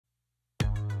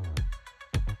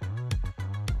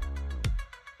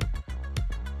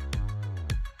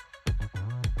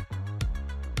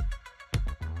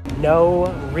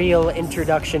No real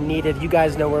introduction needed. You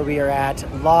guys know where we are at.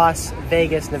 Las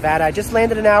Vegas, Nevada. I just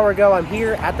landed an hour ago. I'm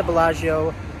here at the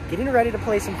Bellagio, getting ready to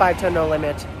play some 5-10 no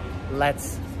limit.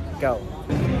 Let's go.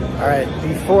 All right,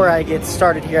 before I get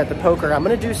started here at the poker, I'm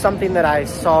gonna do something that I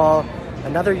saw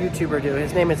another YouTuber do.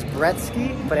 His name is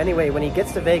Bretsky, but anyway, when he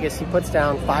gets to Vegas, he puts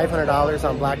down $500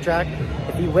 on blackjack.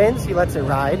 If he wins, he lets it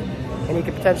ride, and he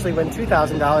could potentially win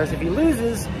 $2,000. If he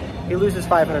loses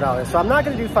 $500. So I'm not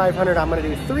gonna do 500, I'm gonna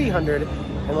do 300,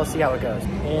 and we'll see how it goes.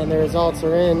 And the results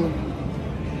are in.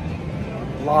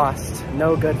 Lost,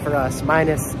 no good for us,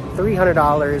 minus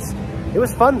 $300. It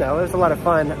was fun though, it was a lot of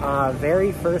fun.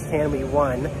 Very first hand we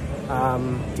won,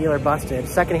 dealer busted.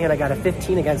 Second hand I got a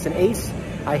 15 against an ace.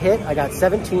 I hit, I got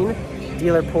 17,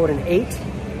 dealer pulled an 8,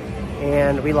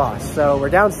 and we lost. So we're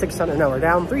down we're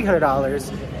down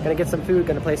 $300. Gonna get some food,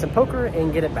 gonna play some poker,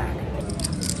 and get it back.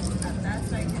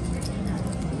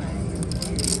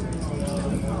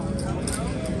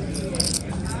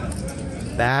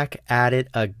 Back at it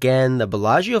again. The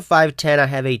Bellagio 510, I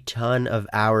have a ton of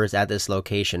hours at this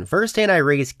location. First hand I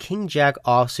raise King Jack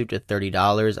offsuit to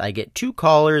 $30. I get 2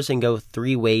 callers and go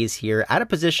 3 ways here at a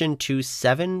position to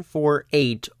 7, 4,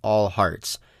 8 all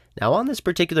hearts. Now on this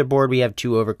particular board we have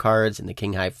 2 overcards and the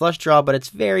King High flush draw, but it's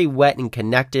very wet and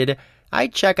connected. I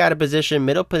check out a position,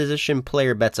 middle position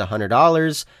player bets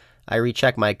 $100. I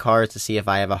recheck my cards to see if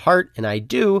I have a heart, and I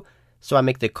do. So I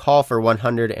make the call for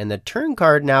 100, and the turn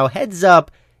card now heads up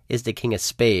is the King of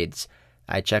Spades.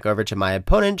 I check over to my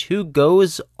opponent, who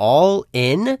goes all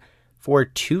in for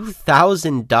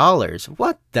 $2,000.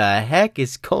 What the heck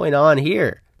is going on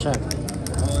here? Check.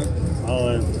 All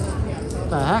in. What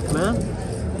the heck, man?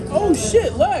 Oh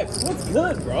shit, Lex, what's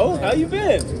good, bro? How you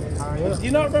been? How are you? Do you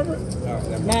not remember?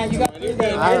 Oh, Man, you got you're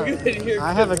good. You're good. You're good.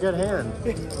 I have a good hand.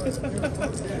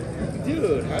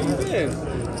 Dude, how you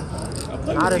been?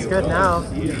 Not as good now.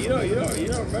 You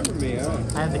don't remember me, huh?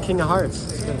 I have the King of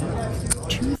Hearts. It's good.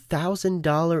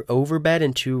 $2,000 overbet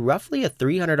into roughly a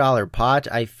 $300 pot.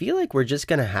 I feel like we're just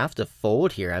going to have to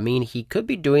fold here. I mean, he could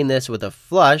be doing this with a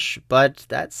flush, but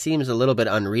that seems a little bit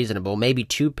unreasonable. Maybe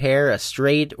 2 pair, a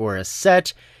straight, or a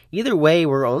set. Either way,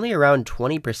 we're only around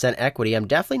 20% equity. I'm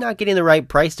definitely not getting the right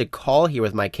price to call here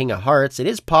with my King of Hearts. It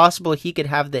is possible he could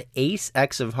have the Ace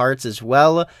X of Hearts as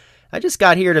well. I just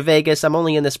got here to Vegas. I'm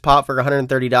only in this pot for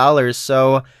 $130,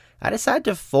 so I decided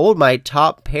to fold my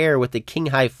top pair with the King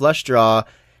High flush draw,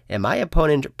 and my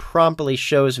opponent promptly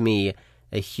shows me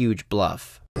a huge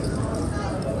bluff. You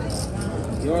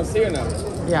want to see or not?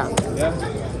 Yeah. Yeah?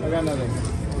 I got nothing.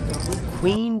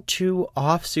 Queen 2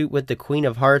 offsuit with the Queen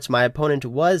of Hearts. My opponent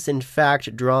was, in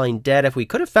fact, drawing dead. If we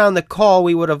could have found the call,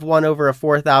 we would have won over a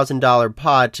 $4,000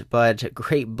 pot, but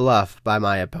great bluff by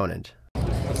my opponent.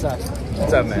 What's up?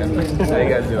 What's up, man? How you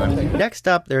guys doing? Next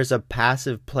up, there's a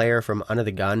passive player from Under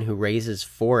the Gun who raises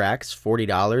 4x,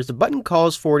 $40. The button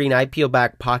calls 40, and I peel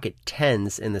back pocket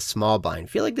 10s in the small blind.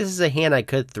 Feel like this is a hand I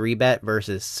could 3-bet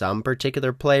versus some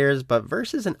particular players, but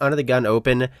versus an Under the Gun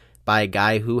open by a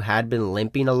guy who had been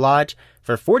limping a lot,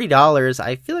 for $40,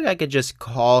 I feel like I could just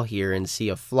call here and see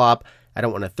a flop. I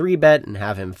don't want to 3-bet and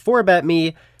have him 4-bet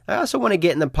me. I also want to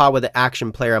get in the pot with the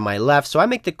action player on my left, so I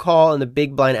make the call and the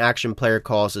big blind action player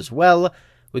calls as well.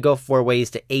 We go 4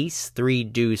 ways to ace, 3,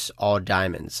 deuce, all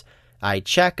diamonds. I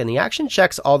check, and the action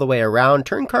checks all the way around.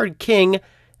 Turn card king,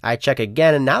 I check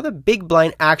again, and now the big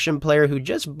blind action player who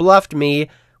just bluffed me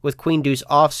with queen deuce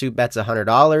offsuit bets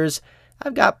 $100.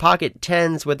 I've got pocket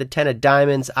 10s with the 10 of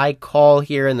diamonds. I call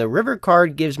here, and the river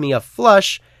card gives me a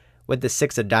flush with the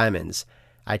 6 of diamonds.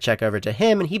 I check over to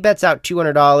him, and he bets out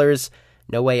 $200.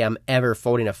 No way I'm ever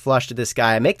folding a flush to this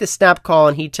guy. I make the snap call,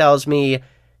 and he tells me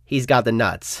he's got the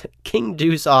nuts. King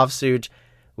deuce offsuit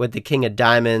with the king of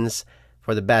diamonds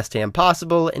for the best hand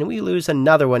possible, and we lose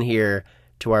another one here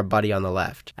to our buddy on the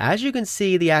left. As you can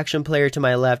see, the action player to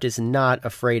my left is not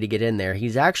afraid to get in there.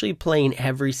 He's actually playing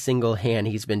every single hand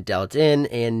he's been dealt in,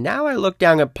 and now I look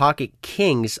down at pocket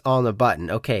kings on the button.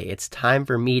 Okay, it's time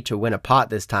for me to win a pot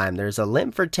this time. There's a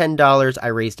limp for $10. I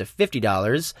raised to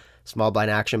 $50. Small blind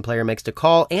action player makes the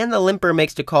call, and the limper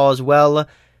makes the call as well.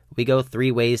 We go 3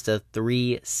 ways to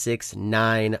 3, 6,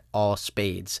 9, all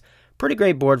spades. Pretty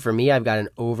great board for me. I've got an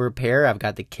overpair. I've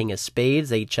got the king of spades.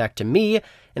 They check to me,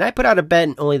 and I put out a bet,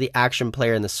 and only the action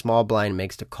player in the small blind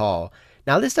makes the call.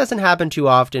 Now, this doesn't happen too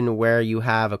often where you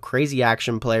have a crazy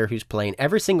action player who's playing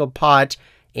every single pot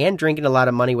and drinking a lot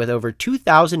of money with over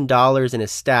 $2,000 in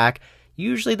his stack.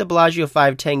 Usually the Bellagio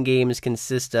 510 games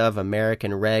consist of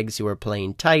American regs who are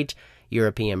playing tight,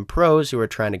 European pros who are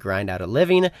trying to grind out a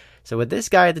living. So with this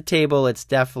guy at the table, it's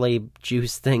definitely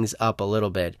juiced things up a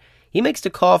little bit. He makes the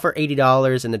call for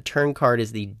 $80, and the turn card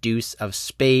is the deuce of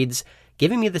spades.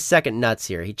 giving me the second nuts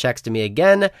here. He checks to me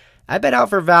again. I bet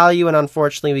out for value, and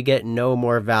unfortunately we get no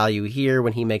more value here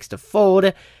when he makes the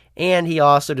fold, and he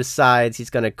also decides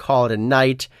he's going to call it a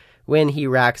night when he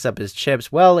racks up his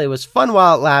chips. Well, it was fun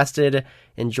while it lasted.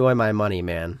 Enjoy my money,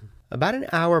 man. About an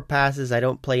hour passes, I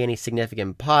don't play any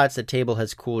significant pots, the table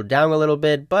has cooled down a little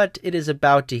bit, but it is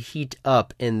about to heat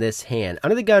up in this hand.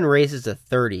 Under the gun raises to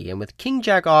 30, and with King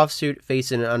Jack offsuit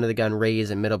facing an under the gun raise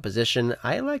in middle position,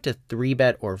 I like to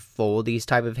 3-bet or fold these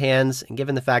type of hands, and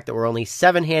given the fact that we're only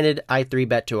 7-handed, I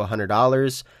 3-bet to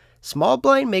 $100. Small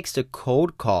blind makes the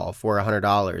cold call for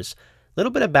 $100.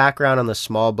 Little bit of background on the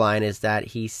small blind is that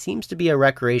he seems to be a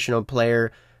recreational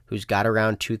player who's got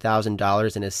around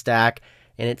 $2,000 in his stack,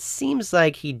 and it seems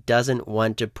like he doesn't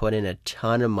want to put in a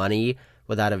ton of money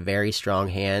without a very strong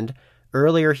hand.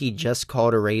 Earlier, he just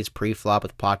called a raise pre-flop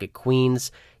with pocket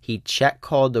queens. He check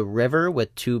called the river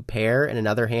with 2 pair in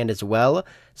another hand as well,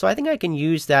 so I think I can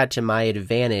use that to my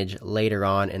advantage later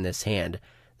on in this hand.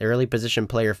 The early position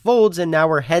player folds, and now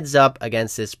we're heads up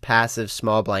against this passive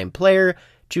small blind player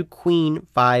to queen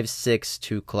 5-6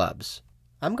 2 clubs.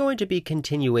 I'm going to be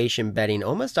continuation betting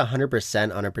almost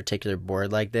 100% on a particular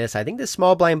board like this. I think the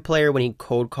small blind player, when he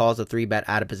cold calls a 3-bet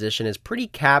out of position, is pretty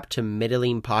capped to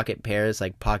middling pocket pairs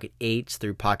like pocket 8s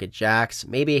through pocket jacks.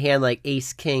 Maybe a hand like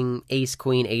ace king, ace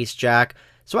queen, ace jack.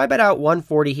 So I bet out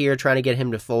 140 here, trying to get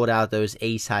him to fold out those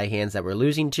ace high hands that we're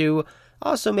losing to.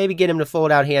 Also maybe get him to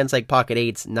fold out hands like pocket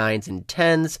 8s, 9s, and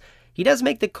 10s. He does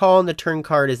make the call, and the turn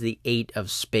card is the 8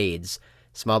 of spades.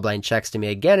 Small blind checks to me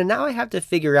again, and now I have to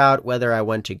figure out whether I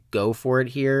want to go for it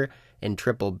here and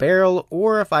triple barrel,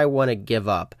 or if I want to give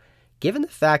up. Given the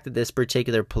fact that this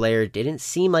particular player didn't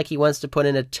seem like he wants to put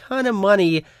in a ton of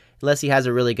money unless he has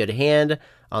a really good hand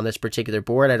on this particular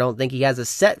board, I don't think he has a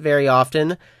set very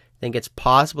often. I think it's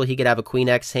possible he could have a queen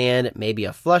X hand, maybe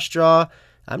a flush draw.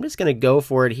 I'm just going to go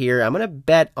for it here. I'm going to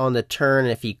bet on the turn,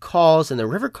 and if he calls and the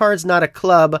river card's not a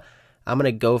club, I'm going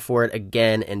to go for it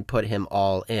again and put him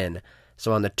all in.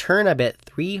 So on the turn, I bet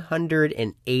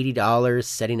 $380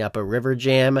 setting up a river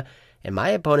jam, and my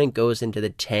opponent goes into the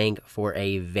tank for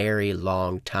a very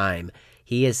long time.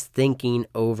 He is thinking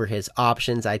over his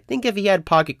options. I think if he had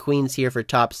pocket queens here for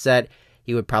top set,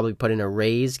 he would probably put in a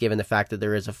raise given the fact that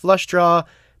there is a flush draw,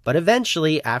 but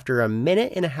eventually, after a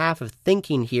minute and a half of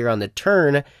thinking here on the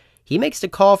turn, he makes the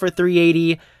call for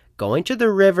 380, going to the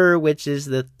river, which is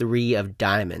the 3 of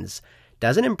diamonds.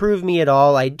 Doesn't improve me at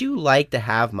all. I do like to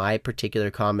have my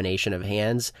particular combination of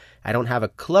hands. I don't have a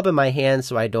club in my hand,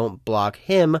 so I don't block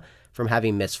him from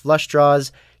having missed flush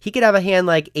draws. He could have a hand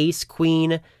like ace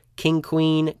queen, king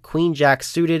queen, queen jack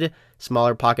suited,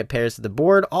 smaller pocket pairs to the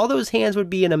board. All those hands would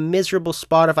be in a miserable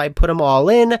spot if I put them all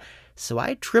in. So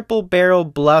I triple barrel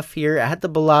bluff here at the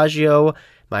Bellagio,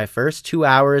 my first 2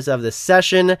 hours of the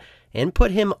session, and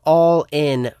put him all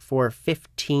in for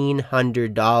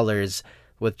 $1,500.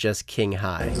 With just king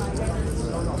high.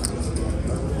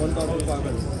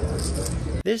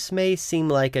 This may seem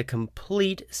like a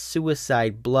complete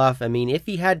suicide bluff. I mean, if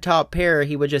he had top pair,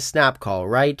 he would just snap call,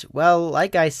 right? Well,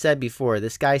 like I said before,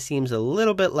 this guy seems a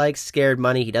little bit like scared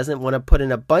money. He doesn't want to put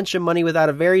in a bunch of money without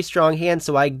a very strong hand,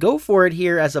 so I go for it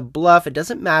here as a bluff. It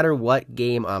doesn't matter what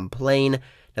game I'm playing. It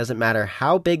doesn't matter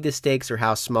how big the stakes or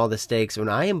how small the stakes. When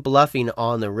I am bluffing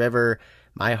on the river,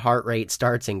 my heart rate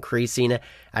starts increasing.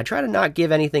 I try to not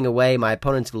give anything away. My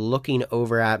opponent's looking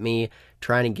over at me,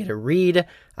 trying to get a read.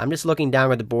 I'm just looking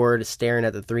down at the board, staring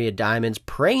at the 3 of diamonds,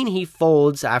 praying he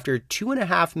folds. After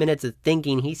 2.5 minutes of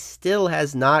thinking, he still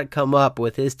has not come up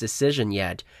with his decision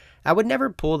yet. I would never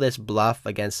pull this bluff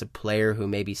against a player who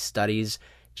maybe studies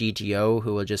GTO,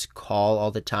 who will just call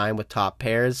all the time with top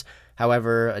pairs.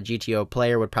 However, a GTO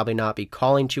player would probably not be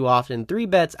calling too often. 3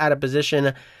 bets out of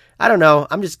position. I don't know.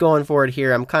 I'm just going for it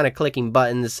here. I'm kind of clicking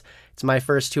buttons. It's my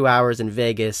first 2 hours in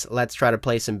Vegas. Let's try to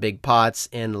play some big pots.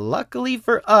 And luckily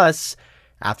for us,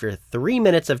 after 3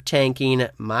 minutes of tanking,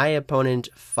 my opponent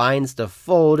finds the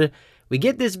fold. We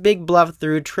get this big bluff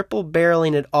through, triple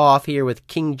barreling it off here with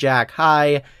king jack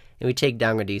high, and we take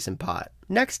down a decent pot.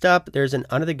 Next up, there's an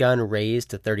under the gun raise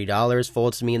to $30,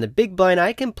 folds to me in the big blind.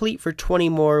 I complete for 20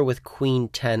 more with queen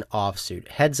 10 offsuit.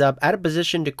 Heads up, out of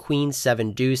position to queen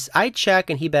 7 deuce. I check,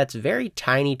 and he bets very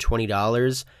tiny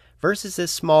 $20 versus this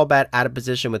small bet out of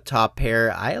position with top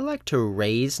pair. I elect to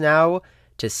raise now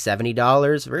to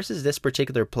 $70 versus this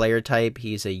particular player type.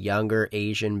 He's a younger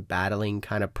Asian battling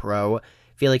kind of pro.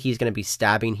 Feel like he's going to be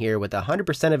stabbing here with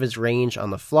 100% of his range on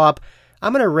the flop.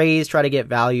 I'm going to raise, try to get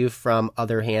value from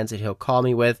other hands that he'll call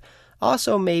me with.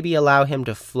 Also, maybe allow him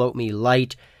to float me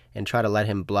light and try to let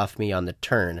him bluff me on the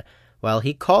turn. Well,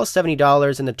 he calls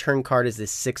 $70 and the turn card is the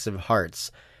 6 of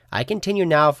hearts. I continue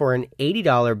now for an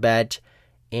 $80 bet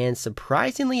and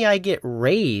surprisingly I get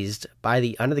raised by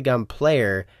the under the gun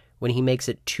player when he makes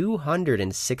it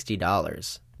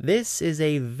 $260. This is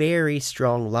a very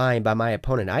strong line by my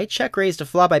opponent. I check raise to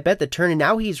flop, I bet the turn, and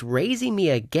now he's raising me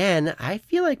again. I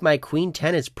feel like my queen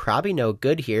 10 is probably no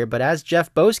good here, but as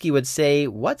Jeff Boski would say,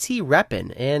 what's he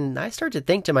reppin'? And I start to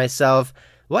think to myself,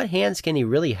 what hands can he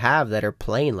really have that are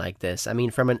playing like this? I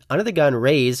mean, from an under the gun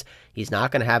raise, he's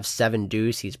not going to have 7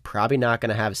 deuce. He's probably not going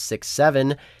to have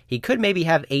 6-7. He could maybe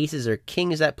have aces or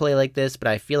kings that play like this, but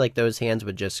I feel like those hands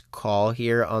would just call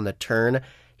here on the turn.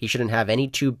 He shouldn't have any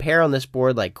 2 pair on this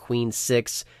board like queen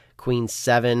 6, queen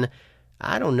 7.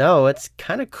 I don't know. It's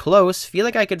kind of close. Feel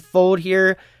like I could fold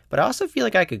here, but I also feel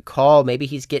like I could call. Maybe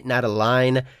he's getting out of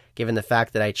line. Given the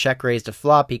fact that I check raise to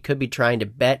flop, he could be trying to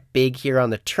bet big here on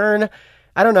the turn.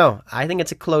 I don't know. I think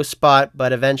it's a close spot,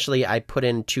 but eventually I put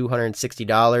in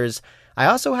 $260. I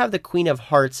also have the queen of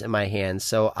hearts in my hand,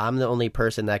 so I'm the only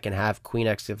person that can have queen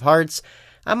x of hearts.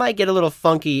 I might get a little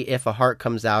funky if a heart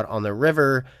comes out on the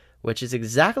river, which is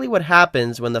exactly what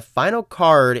happens when the final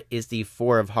card is the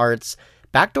 4 of hearts.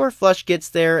 Backdoor flush gets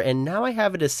there, and now I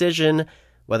have a decision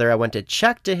whether I want to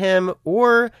check to him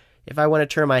or if I want to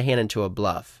turn my hand into a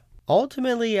bluff.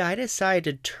 Ultimately, I decide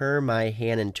to turn my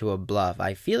hand into a bluff.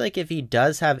 I feel like if he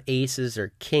does have aces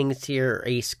or kings here or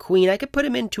ace queen, I could put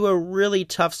him into a really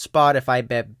tough spot if I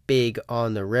bet big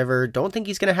on the river. Don't think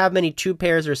he's going to have many 2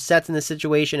 pairs or sets in this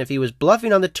situation. If he was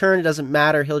bluffing on the turn, it doesn't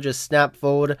matter. He'll just snap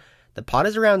fold. The pot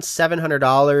is around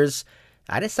 $700.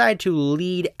 I decide to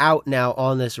lead out now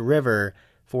on this river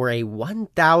for a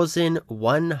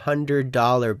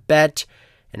 $1,100 bet.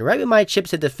 And right when my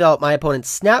chips hit the felt, my opponent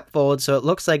snap fold, so it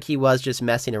looks like he was just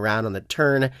messing around on the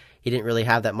turn. He didn't really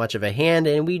have that much of a hand,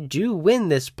 and we do win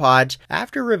this pot.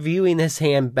 After reviewing this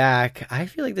hand back, I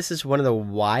feel like this is one of the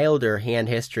wilder hand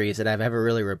histories that I've ever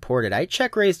really reported. I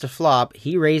check raise to flop,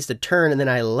 he raised the turn, and then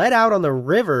I let out on the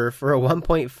river for a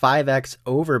 1.5x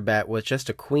overbet with just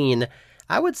a queen.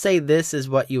 I would say this is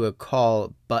what you would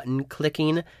call button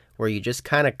clicking, where you just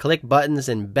kind of click buttons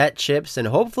and bet chips, and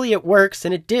hopefully it works,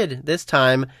 and it did this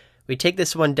time. We take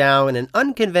this one down in an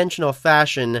unconventional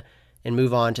fashion and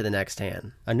move on to the next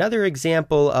hand. Another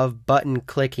example of button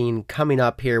clicking coming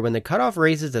up here. When the cutoff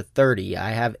raises to 30, I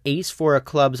have ace-4 of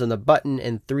clubs on the button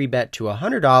and 3-bet to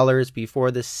 $100 before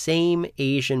the same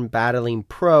Asian battling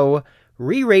pro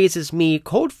re-raises me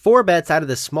cold 4-bets out of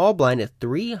the small blind at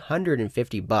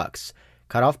 $350.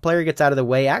 Cutoff player gets out of the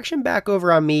way, action back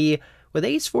over on me. With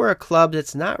ace-4 of clubs,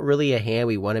 it's not really a hand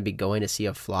we want to be going to see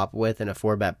a flop with in a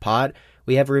 4-bet pot.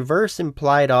 We have reverse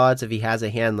implied odds if he has a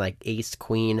hand like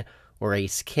ace-queen or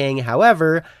ace-king.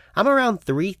 However, I'm around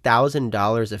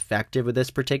 $3,000 effective with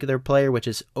this particular player, which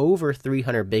is over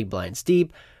 300 big blinds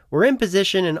deep. We're in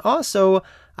position, and also,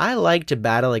 I like to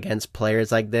battle against players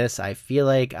like this. I feel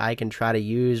like I can try to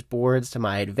use boards to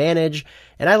my advantage,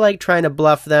 and I like trying to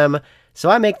bluff them. So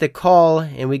I make the call,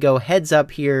 and we go heads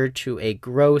up here to a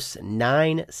gross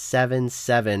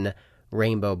 977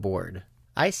 rainbow board.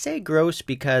 I say gross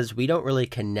because we don't really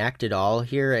connect at all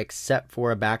here except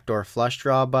for a backdoor flush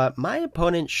draw, but my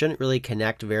opponent shouldn't really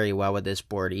connect very well with this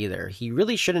board either. He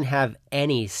really shouldn't have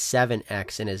any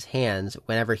 7x in his hands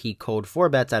whenever he cold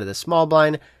 4-bets out of the small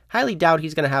blind. Highly doubt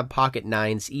he's going to have pocket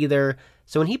 9s either.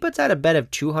 So when he puts out a bet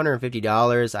of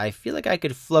 $250, I feel like I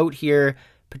could float here,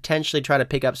 potentially try to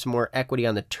pick up some more equity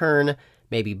on the turn,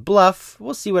 maybe bluff.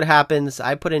 We'll see what happens.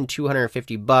 I put in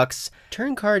 $250.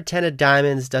 Turn card 10 of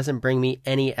diamonds doesn't bring me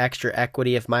any extra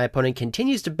equity. If my opponent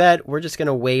continues to bet, we're just going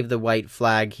to wave the white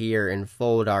flag here and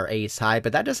fold our ace high,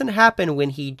 but that doesn't happen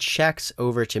when he checks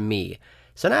over to me.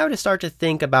 So now to start to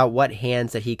think about what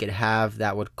hands that he could have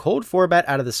that would cold 4-bet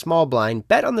out of the small blind,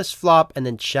 bet on this flop, and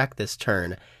then check this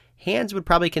turn. Hands would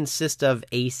probably consist of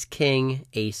ace-king,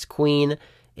 ace-queen,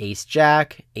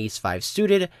 ace-jack, ace-5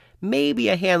 suited, maybe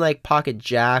a hand like pocket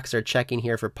jacks or checking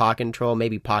here for pot control,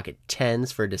 maybe pocket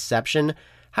 10s for deception.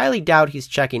 Highly doubt he's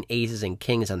checking aces and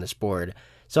kings on this board.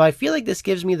 So I feel like this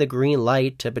gives me the green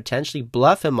light to potentially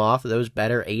bluff him off those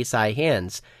better ace-high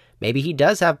hands. Maybe he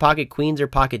does have pocket queens or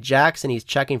pocket jacks and he's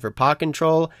checking for pot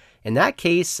control. In that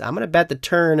case, I'm going to bet the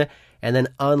turn and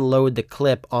then unload the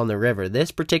clip on the river.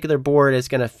 This particular board is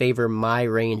going to favor my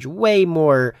range way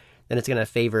more than it's going to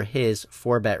favor his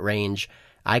 4-bet range.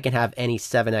 I can have any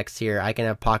 7x here. I can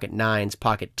have pocket 9s,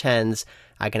 pocket 10s.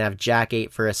 I can have jack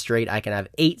 8 for a straight. I can have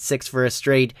 8-6 for a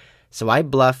straight. So I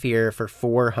bluff here for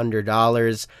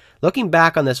 $400. Looking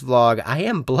back on this vlog, I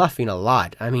am bluffing a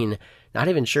lot. I mean, not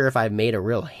even sure if I've made a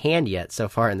real hand yet so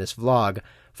far in this vlog.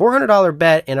 $400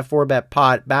 bet in a 4-bet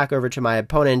pot back over to my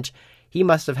opponent. He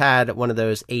must have had one of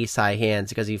those ace-high hands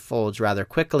because he folds rather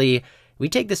quickly. We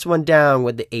take this one down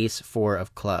with the ace-4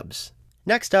 of clubs.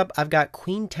 Next up, I've got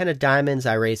Queen 10 of diamonds.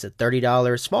 I raised at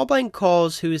 $30. Small blind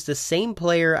calls, who's the same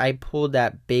player I pulled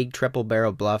that big triple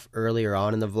barrel bluff earlier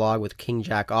on in the vlog with King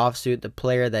Jack offsuit, the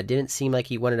player that didn't seem like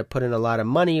he wanted to put in a lot of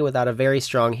money without a very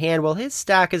strong hand. Well, his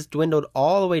stack has dwindled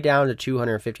all the way down to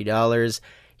 $250.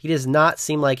 He does not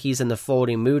seem like he's in the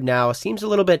folding mood now. Seems a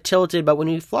little bit tilted, but when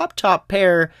we flop top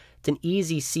pair, it's an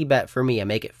easy C-bet for me. I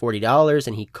make it $40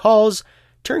 and he calls.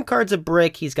 Turn card's a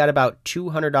brick. He's got about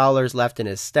 $200 left in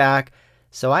his stack.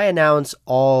 So I announce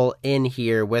all in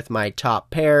here with my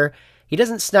top pair. He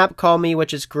doesn't snap call me,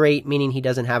 which is great, meaning he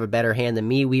doesn't have a better hand than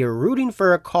me. We are rooting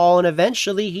for a call, and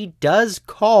eventually he does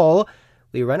call.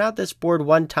 We run out this board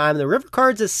one time. The river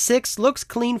card's a 6, looks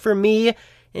clean for me,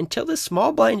 until the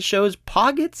small blind shows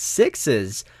pocket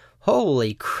 6s.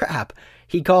 Holy crap.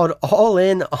 He called all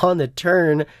in on the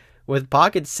turn with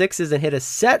pocket 6s and hit a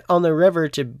set on the river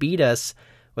to beat us.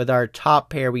 With our top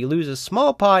pair, we lose a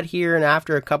small pot here, and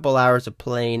after a couple hours of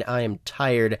playing, I am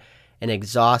tired and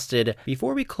exhausted.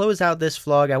 Before we close out this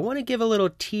vlog, I want to give a little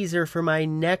teaser for my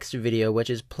next video, which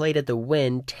is played at the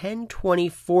Win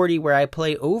 10-20-40, where I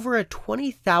play over a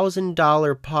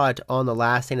 $20,000 pot on the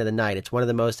last hand of the night. It's one of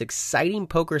the most exciting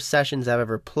poker sessions I've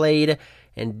ever played,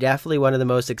 and definitely one of the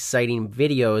most exciting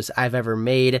videos I've ever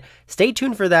made. Stay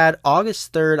tuned for that,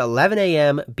 August 3rd, 11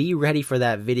 a.m. Be ready for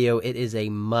that video. It is a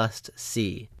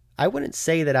must-see. I wouldn't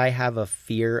say that I have a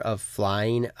fear of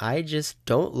flying. I just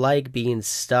don't like being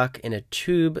stuck in a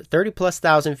tube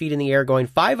 30,000+ feet in the air going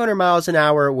 500 miles an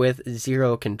hour with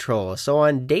zero control. So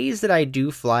on days that I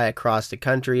do fly across the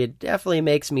country, it definitely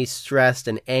makes me stressed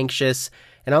and anxious.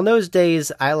 And on those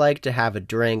days, I like to have a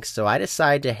drink, so I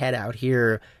decide to head out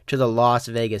here to the Las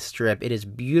Vegas Strip. It is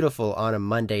beautiful on a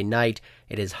Monday night.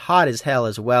 It is hot as hell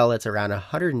as well. It's around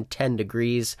 110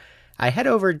 degrees. I head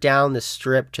over down the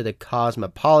Strip to the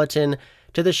Cosmopolitan,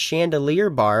 to the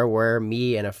Chandelier Bar, where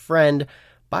me and a friend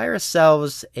buy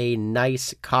ourselves a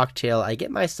nice cocktail. I get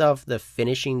myself the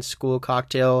Finishing School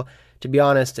cocktail. To be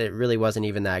honest, it really wasn't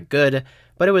even that good,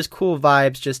 but it was cool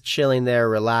vibes, just chilling there,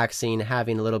 relaxing,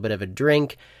 having a little bit of a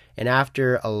drink. And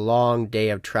after a long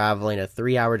day of traveling, a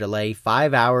 3-hour delay,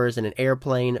 5 hours in an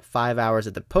airplane, 5 hours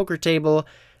at the poker table,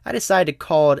 I decided to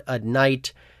call it a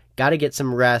night. Got to get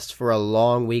some rest for a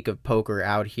long week of poker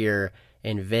out here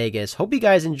in Vegas. Hope you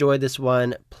guys enjoyed this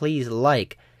one. Please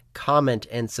like, comment,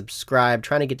 and subscribe.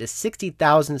 Trying to get to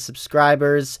 60,000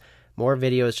 subscribers. More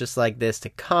videos just like this to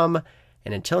come.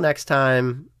 And until next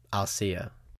time, I'll see ya.